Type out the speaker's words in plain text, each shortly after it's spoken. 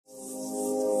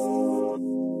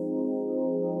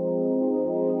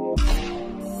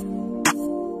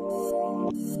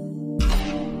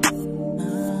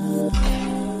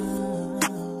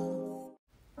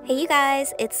Hey you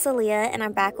guys, it's Celia and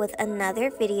I'm back with another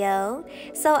video.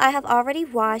 So I have already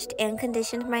washed and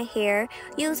conditioned my hair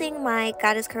using my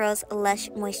goddessscurls Lush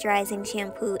Moisturizing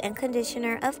Shampoo and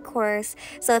Conditioner, of course.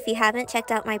 So if you haven't checked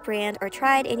out my brand or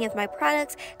tried any of my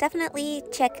products, definitely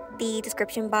check the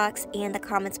description box and the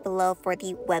comments below for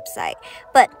the website.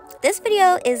 But this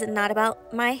video is not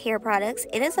about my hair products,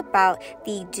 it is about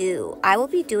the Doux. I will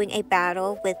be doing a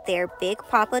battle with their Big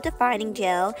Poppa Defining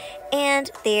Gel and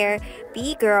their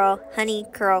Big Girl Honey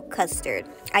Curl Custard.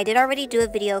 I did already do a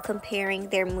video comparing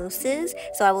their mousses,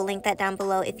 so I will link that down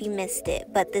below if you missed it.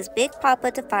 But this Big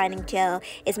Poppa Defining Gel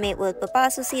is made with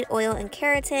babasu seed oil and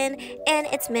keratin, and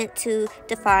it's meant to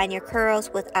define your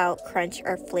curls without crunch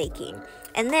or flaking.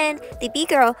 And then the Big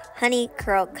Girl Honey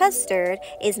Curl Custard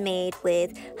is made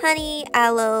with honey,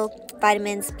 aloe,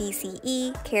 vitamins B, C,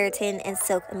 E, keratin, and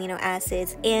silk amino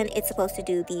acids, and it's supposed to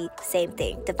do the same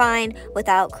thing, define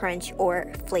without crunch or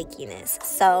flakiness.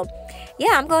 So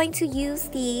yeah, I'm going to use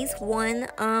these one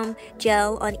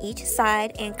gel on each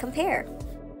side and compare.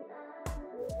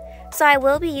 So I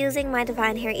will be using my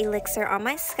Divine Hair Elixir on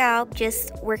my scalp,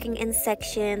 just working in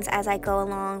sections as I go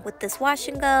along with this wash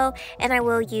and go, and I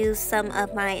will use some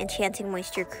of my Enchanting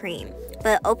Moisture Cream.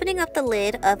 But opening up the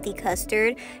lid of the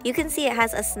custard, you can see it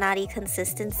has a snotty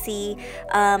consistency.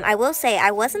 I will say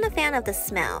I wasn't a fan of the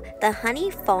smell. The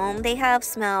honey foam they have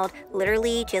smelled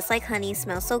literally just like honey,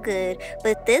 smells so good,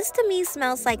 but this to me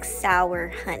smells like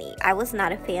sour honey. I was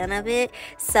not a fan of it,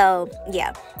 so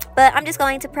yeah. But I'm just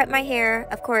going to prep my hair,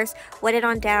 of course, wet it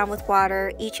on down with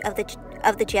water. Each of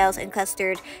the gels and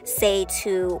custard say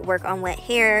to work on wet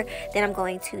hair. Then I'm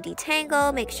going to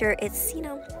detangle, make sure it's, you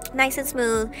know, nice and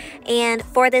smooth. And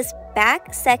for this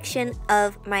back section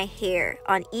of my hair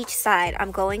on each side, I'm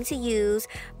going to use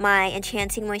my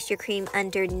Enchanting Moisture Cream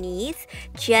underneath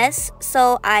just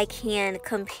so I can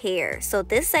compare. So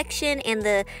this section and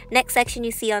the next section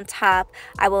you see on top,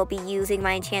 I will be using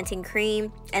my Enchanting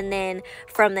Cream, and then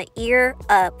from the ear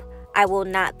up, I will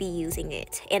not be using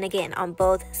it. And again, on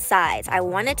both sides, I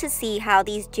wanted to see how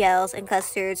these gels and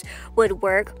custards would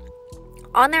work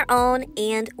on their own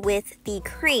and with the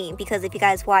cream, because if you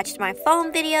guys watched my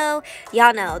foam video,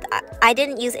 y'all know I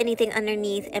didn't use anything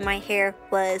underneath and my hair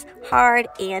was hard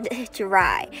and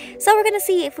dry. So we're gonna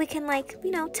see if we can, like,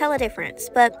 you know, tell a difference.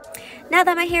 But now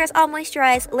that my hair is all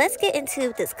moisturized, let's get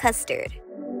into this custard.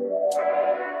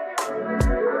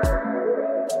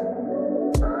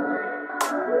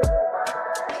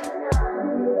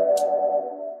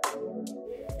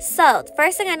 So, the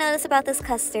first thing I noticed about this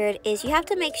custard is you have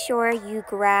to make sure you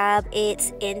grab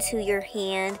it into your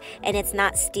hand and it's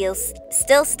not still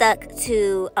stuck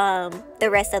to the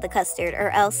rest of the custard,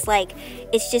 or else like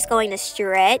it's just going to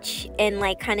stretch and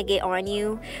like kind of get on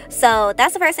you. So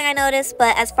that's the first thing I noticed.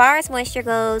 But as far as moisture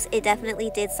goes, it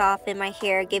definitely did soften my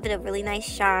hair, give it a really nice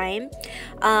shine.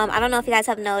 I don't know if you guys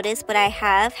have noticed, but I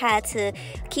have had to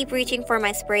keep reaching for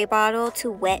my spray bottle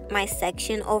to wet my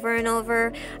section over and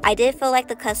over. I did feel like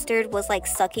the custard was like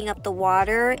sucking up the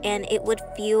water and it would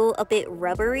feel a bit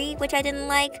rubbery, which I didn't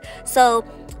like. So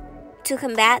to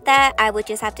combat that, I would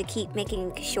just have to keep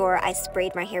making sure I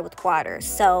sprayed my hair with water.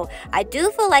 So I do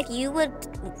feel like you would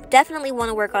definitely want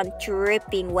to work on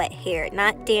dripping wet hair,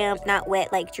 not damp, not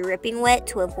wet, like dripping wet,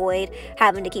 to avoid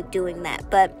having to keep doing that.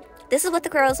 But this is what the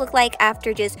curls look like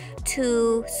after just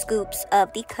 2 scoops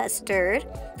of the custard.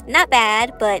 Not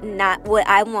bad, but not what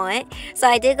I want. So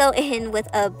I did go in with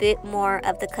a bit more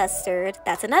of the custard.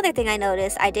 That's another thing I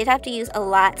noticed. I did have to use a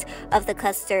lot of the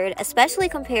custard, especially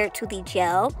compared to the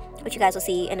gel, which you guys will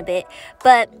see in a bit.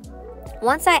 But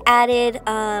once I added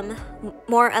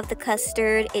more of the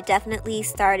custard, it definitely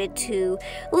started to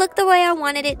look the way I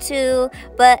wanted it to.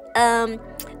 But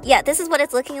yeah, this is what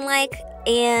it's looking like.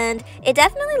 And it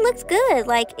definitely looks good.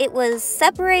 Like, it was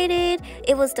separated,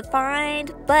 it was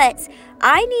defined, but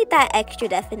I need that extra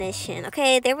definition.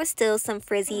 Okay, there was still some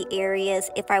frizzy areas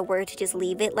if I were to just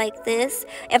leave it like this,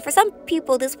 and for some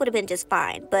people this would have been just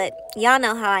fine, but y'all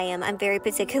know how I am. I'm very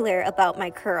particular about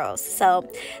my curls. So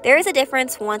there is a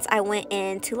difference once I went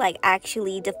in to like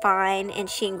actually define and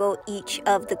shingle each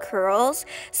of the curls.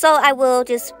 So I will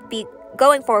just be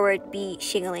going forward be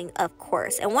shingling, of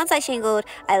course. And once I shingled,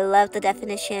 I love the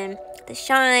definition, the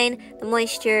shine, the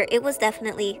moisture. It was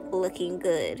definitely looking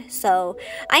good. So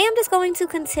I am just going to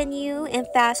continue and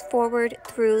fast forward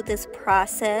through this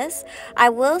process. I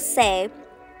will say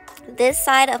this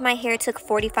side of my hair took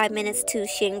 45 minutes to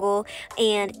shingle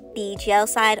and the gel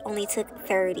side only took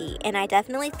 30, and I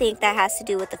definitely think that has to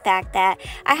do with the fact that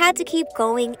I had to keep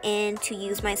going in to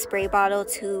use my spray bottle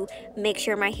to make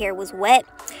sure my hair was wet,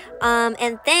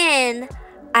 and then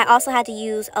I also had to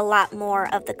use a lot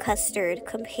more of the custard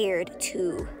compared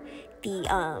to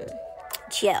the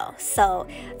gel. So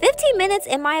 15 minutes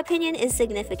in my opinion is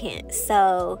significant.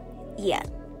 So yeah.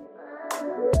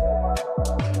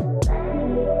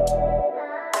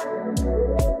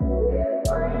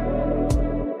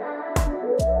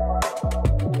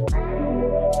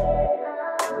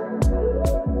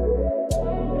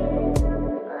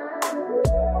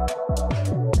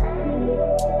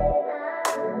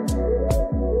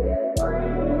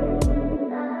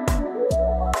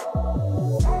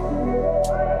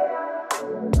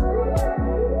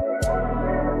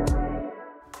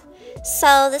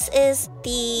 So this is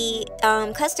the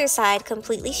custard side,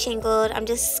 completely shingled. I'm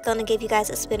just gonna give you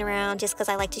guys a spin around just because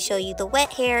I like to show you the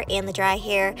wet hair and the dry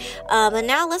hair. But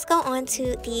now let's go on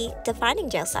to the defining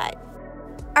gel side.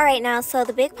 Alright, now so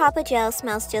the Big Poppa Gel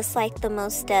smells just like the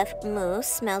Most Def Mousse.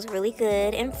 Smells really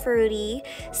good and fruity.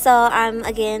 So I'm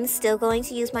again still going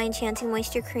to use my Enchanting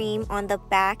Moisture Cream on the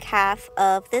back half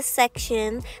of this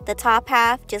section. The top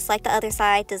half, just like the other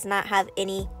side, does not have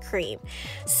any cream.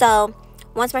 So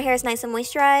once my hair is nice and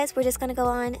moisturized, we're just going to go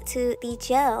on to the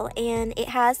gel, and it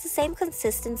has the same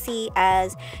consistency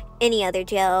as any other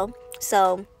gel.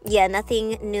 So yeah,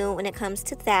 nothing new when it comes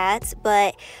to that.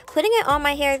 But putting it on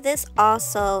my hair, this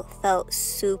also felt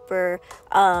super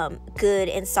good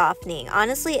and softening.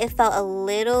 Honestly, it felt a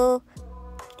little...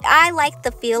 I like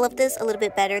the feel of this a little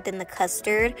bit better than the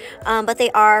custard, but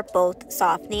they are both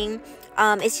softening.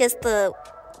 It's just the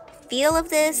feel of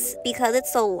this, because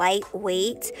it's so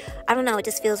lightweight, I don't know, it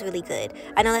just feels really good.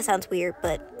 I know that sounds weird,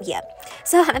 but yeah.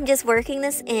 So I'm just working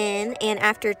this in, and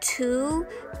after two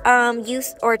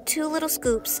little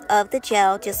scoops of the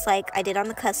gel, just like I did on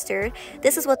the custard,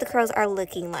 this is what the curls are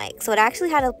looking like. So it actually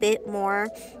had a bit more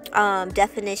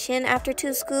definition after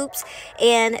 2 scoops,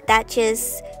 and that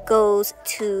just goes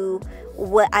to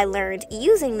what I learned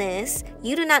using this.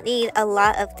 You do not need a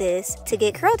lot of this to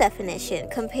get curl definition.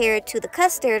 Compared to the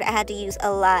custard, I had to use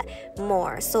a lot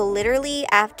more. So literally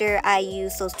after I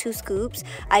used those 2 scoops,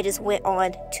 I just went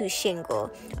on to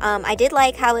shingle. I did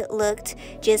like how it looked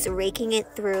just raking it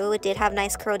through. It did have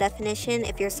nice curl definition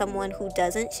if you're someone who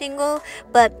doesn't shingle,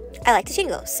 but I like to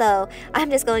shingle, so I'm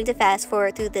just going to fast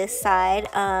forward through this side.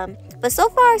 But so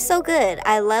far so good.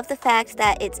 I love the fact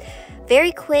that it's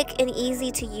very quick and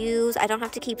easy to use. I don't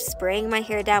have to keep spraying my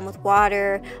hair down with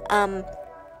water.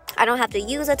 I don't have to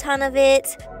use a ton of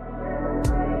it.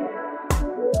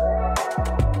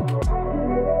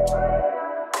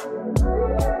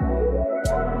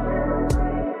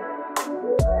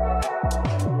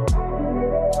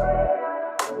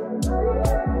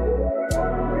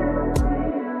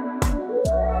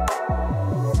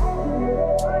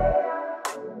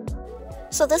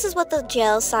 So this is what the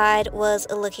gel side was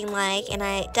looking like, and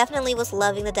I definitely was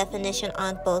loving the definition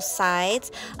on both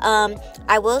sides.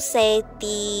 I will say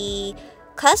the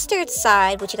custard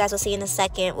side, which you guys will see in a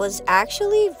second, was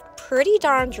actually pretty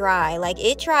darn dry. Like,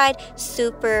 it dried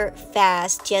super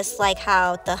fast, just like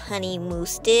how the honey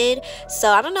mousse did. So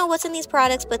I don't know what's in these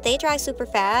products, but they dry super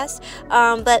fast.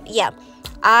 But yeah,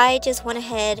 I just went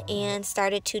ahead and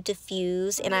started to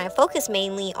diffuse, and I focused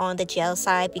mainly on the gel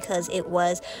side because it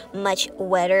was much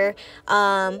wetter.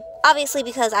 Obviously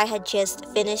because I had just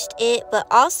finished it, but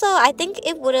also I think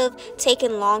it would have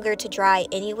taken longer to dry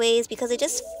anyways because it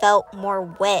just felt more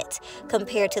wet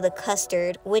compared to the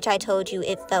custard, which I told you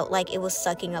it felt like it was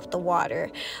sucking up the water.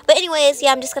 But anyways,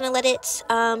 yeah, I'm just gonna let it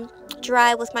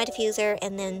dry with my diffuser,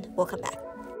 and then we'll come back.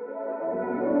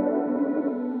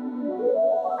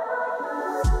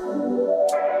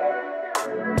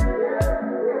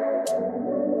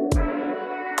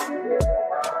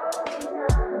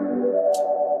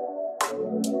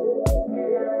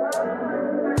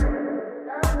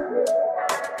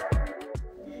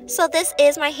 So this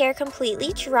is my hair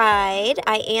completely dried.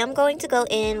 I am going to go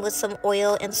in with some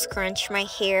oil and scrunch my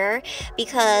hair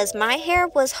because my hair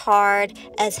was hard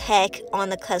as heck on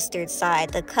the custard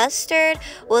side. The custard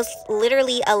was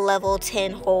literally a level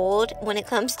 10 hold when it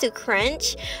comes to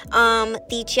crunch.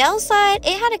 The gel side,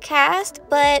 it had a cast,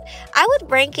 but I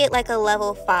would rank it like a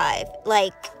level 5.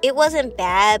 Like, it wasn't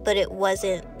bad, but it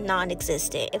wasn't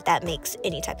non-existent, if that makes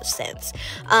any type of sense.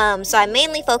 So I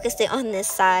mainly focused it on this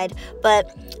side,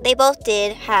 but they both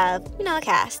did have, you know, a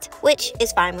cast, which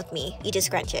is fine with me. You just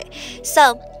scrunch it.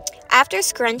 So after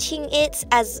scrunching it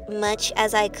as much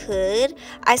as I could,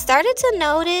 I started to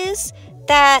notice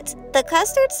that the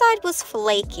custard side was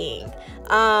flaking.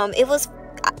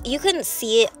 You couldn't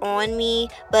see it on me,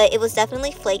 but it was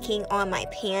definitely flaking on my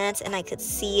pants, and I could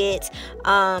see it.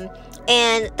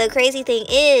 And the crazy thing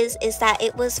is that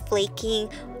it was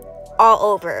flaking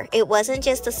all over. It wasn't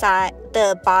just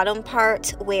the bottom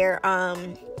part where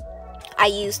I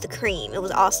used the cream. It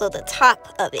was also the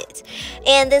top of it.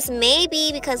 And this may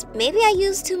be because maybe I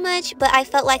used too much, but I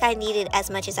felt like I needed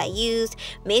as much as I used.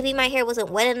 Maybe my hair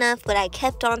wasn't wet enough, but I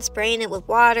kept on spraying it with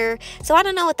water. So I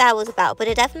don't know what that was about, but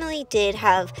it definitely did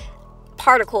have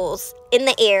particles in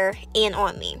the air and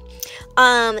on me.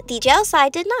 The gel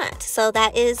side did not, so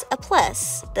that is a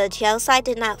plus. The gel side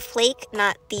did not flake,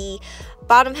 not the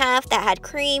bottom half that had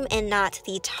cream and not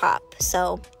the top.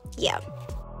 So yeah.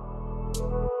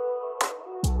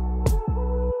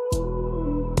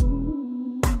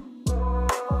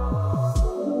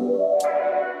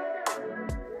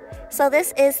 So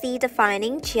this is the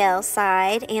defining gel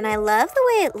side, and I love the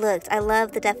way it looked. I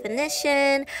love the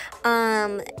definition,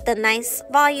 the nice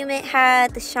volume it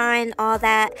had, the shine, all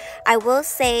that. I will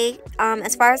say,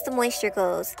 as far as the moisture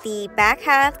goes, the back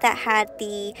half that had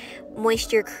the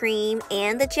moisture cream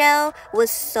and the gel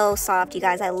was so soft, you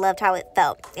guys. I loved how it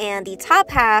felt. And the top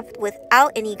half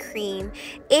without any cream,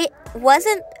 it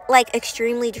wasn't like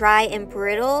extremely dry and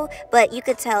brittle, but you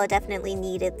could tell it definitely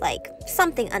needed like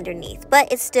something underneath,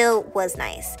 but it still was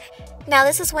nice. Now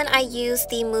this is when I used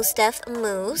the Mousse Def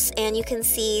Mousse, and you can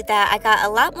see that I got a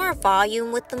lot more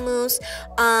volume with the mousse,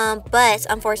 but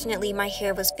unfortunately my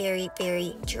hair was very,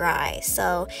 very dry.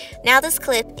 So now this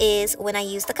clip is when I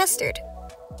use the custard.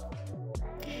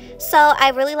 So I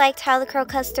really liked how the curl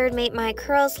custard made my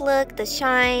curls look, the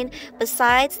shine.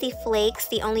 Besides the flakes,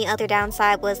 the only other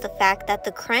downside was the fact that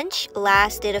the crunch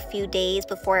lasted a few days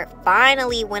before it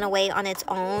finally went away on its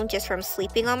own just from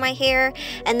sleeping on my hair.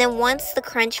 And then once the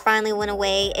crunch finally went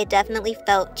away, it definitely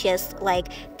felt just like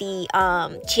the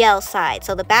gel side.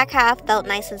 So the back half felt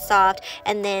nice and soft,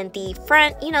 and then the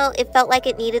front, you know, it felt like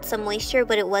it needed some moisture,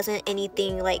 but it wasn't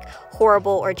anything like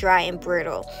horrible or dry and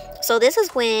brittle. So this is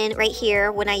when, right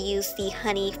here, when I used the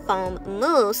honey foam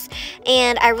mousse,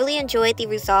 and I really enjoyed the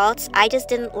results. I just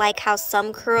didn't like how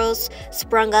some curls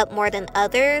sprung up more than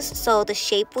others, so the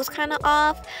shape was kind of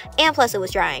off, and plus it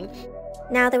was drying.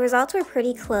 Now the results were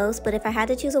pretty close, but if I had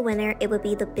to choose a winner, it would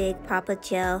be the Big Poppa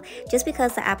Gel, just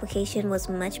because the application was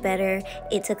much better.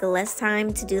 It took less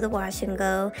time to do the wash and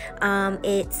go.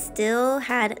 It still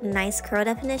had nice curl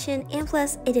definition, and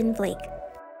plus it didn't flake.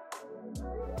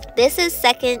 This is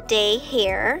second day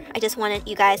hair. I just wanted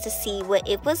you guys to see what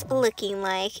it was looking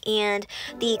like, and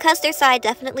the custard side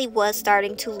definitely was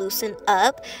starting to loosen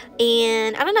up,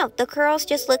 and I don't know, the curls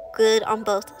just look good on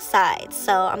both sides.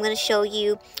 So I'm going to show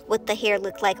you what the hair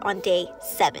looked like on day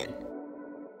 7.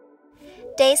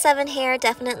 Day 7 hair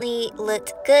definitely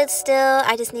looked good still.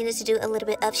 I just needed to do a little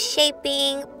bit of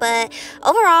shaping, but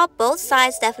overall both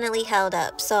sides definitely held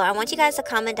up. So I want you guys to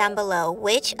comment down below,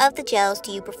 which of the gels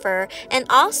do you prefer, and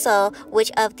also which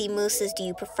of the mousses do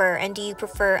you prefer, and do you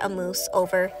prefer a mousse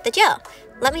over the gel?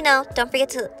 Let me know. Don't forget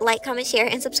to like, comment, share,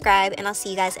 and subscribe, and I'll see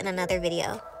you guys in another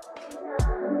video.